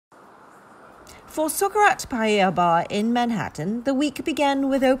For Sukarat Paella Bar in Manhattan, the week began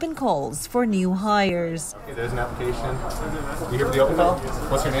with open calls for new hires. Okay, there's an application. You here for the open call?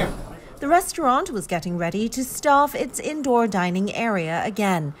 What's your name? The restaurant was getting ready to staff its indoor dining area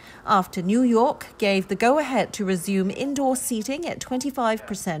again after New York gave the go-ahead to resume indoor seating at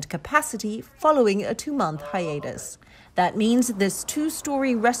 25% capacity following a 2-month hiatus. That means this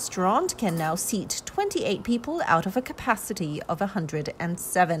 2-story restaurant can now seat 28 people out of a capacity of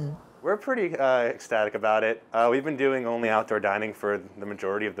 107. We're pretty ecstatic about it. We've been doing only outdoor dining for the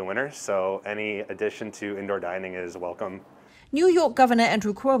majority of the winter, so any addition to indoor dining is welcome. New York Governor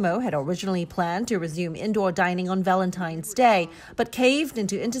Andrew Cuomo had originally planned to resume indoor dining on Valentine's Day, but caved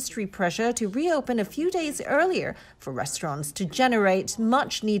into industry pressure to reopen a few days earlier for restaurants to generate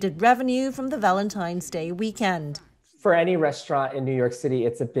much-needed revenue from the Valentine's Day weekend. For any restaurant in New York City,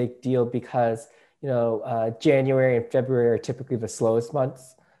 it's a big deal because, January and February are typically the slowest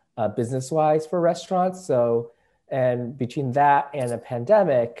months business-wise for restaurants. And between that and a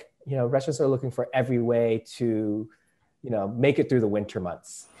pandemic, restaurants are looking for every way to make it through the winter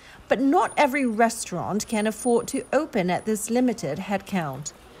months. But not every restaurant can afford to open at this limited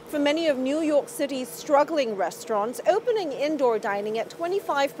headcount. For many of New York City's struggling restaurants, opening indoor dining at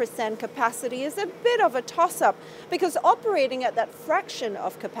 25% capacity is a bit of a toss-up because operating at that fraction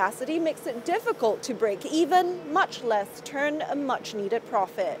of capacity makes it difficult to break even, much less turn a much-needed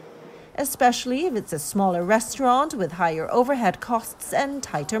profit. Especially if it's a smaller restaurant with higher overhead costs and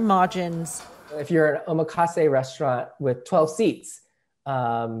tighter margins. If you're an omakase restaurant with 12 seats,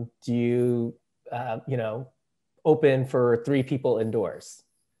 do you, open for 3 people indoors?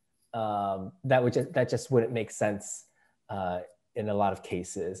 That just wouldn't make sense in a lot of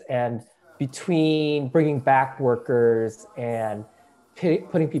cases. And between bringing back workers and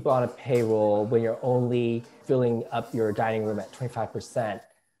putting people on a payroll when you're only filling up your dining room at 25%,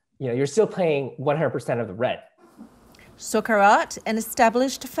 you're still paying 100% of the rent. Sukarat, an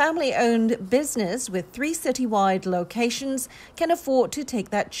established family-owned business with 3 citywide locations, can afford to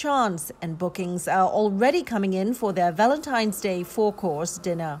take that chance, and bookings are already coming in for their Valentine's Day 4-course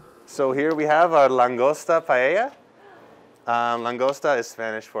dinner. So here we have our langosta paella. Langosta is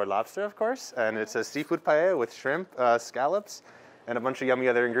Spanish for lobster, of course, and it's a seafood paella with shrimp, scallops, and a bunch of yummy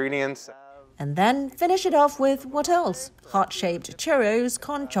other ingredients. And then finish it off with what else? Heart-shaped churros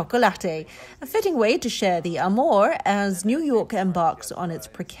con chocolate, a fitting way to share the amour as New York embarks on its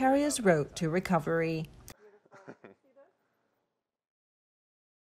precarious road to recovery.